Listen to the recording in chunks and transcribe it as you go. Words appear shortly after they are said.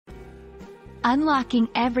Unlocking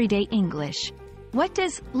everyday English. What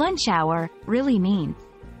does lunch hour really mean?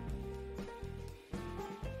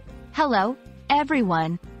 Hello,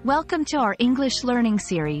 everyone. Welcome to our English learning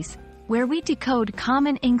series, where we decode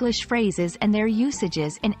common English phrases and their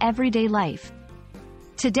usages in everyday life.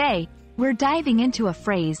 Today, we're diving into a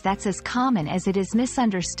phrase that's as common as it is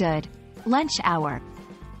misunderstood: lunch hour.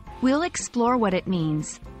 We'll explore what it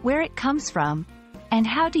means, where it comes from, and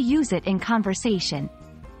how to use it in conversation.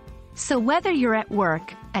 So whether you're at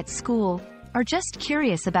work, at school, or just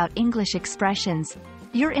curious about English expressions,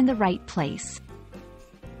 you're in the right place.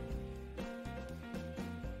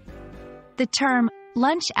 The term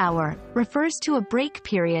lunch hour refers to a break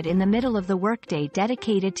period in the middle of the workday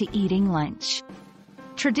dedicated to eating lunch.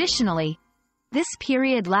 Traditionally, this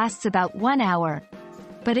period lasts about 1 hour,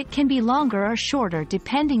 but it can be longer or shorter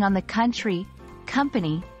depending on the country,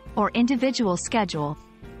 company, or individual schedule.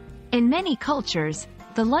 In many cultures,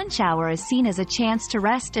 the lunch hour is seen as a chance to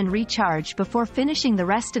rest and recharge before finishing the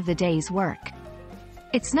rest of the day's work.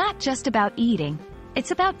 It's not just about eating,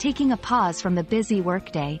 it's about taking a pause from the busy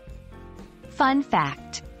workday. Fun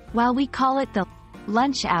fact: while we call it the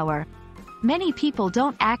lunch hour, many people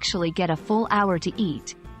don't actually get a full hour to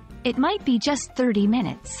eat. It might be just 30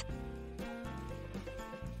 minutes.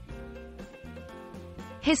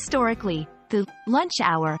 Historically, the lunch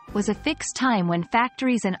hour was a fixed time when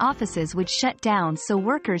factories and offices would shut down so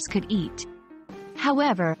workers could eat.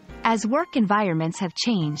 However, as work environments have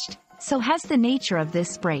changed, so has the nature of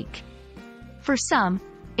this break. For some,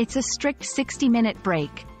 it's a strict 60-minute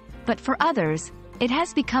break, but for others, it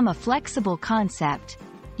has become a flexible concept,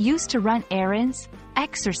 used to run errands,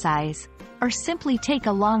 exercise, or simply take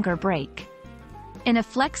a longer break. In a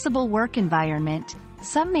flexible work environment,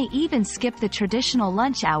 some may even skip the traditional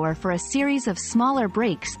lunch hour for a series of smaller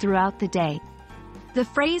breaks throughout the day. The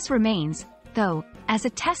phrase remains, though, as a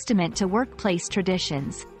testament to workplace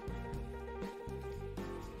traditions.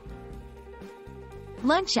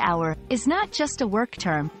 Lunch hour is not just a work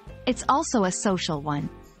term, it's also a social one.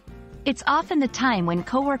 It's often the time when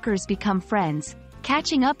coworkers become friends,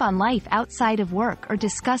 catching up on life outside of work or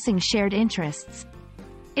discussing shared interests.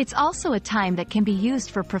 It's also a time that can be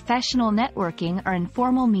used for professional networking or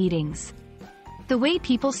informal meetings. The way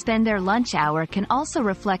people spend their lunch hour can also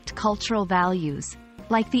reflect cultural values,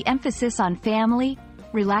 like the emphasis on family,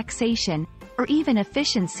 relaxation, or even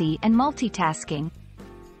efficiency and multitasking.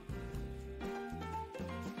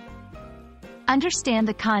 Understand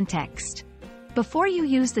the context. Before you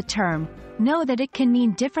use the term, know that it can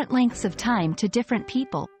mean different lengths of time to different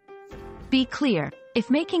people. Be clear: if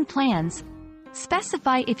making plans,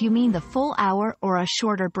 specify if you mean the full hour or a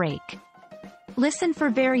shorter break. Listen for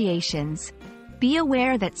variations. Be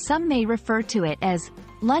aware that some may refer to it as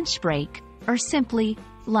lunch break or simply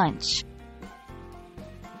lunch.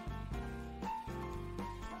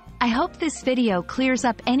 I hope this video clears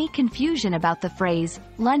up any confusion about the phrase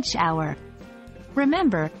lunch hour.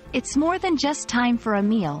 Remember, it's more than just time for a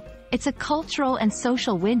meal, it's a cultural and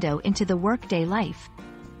social window into the workday life.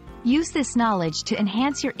 Use this knowledge to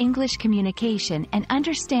enhance your English communication and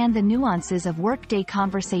understand the nuances of workday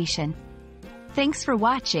conversation. Thanks for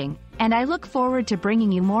watching, and I look forward to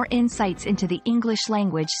bringing you more insights into the English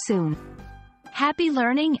language soon. Happy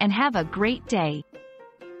learning and have a great day!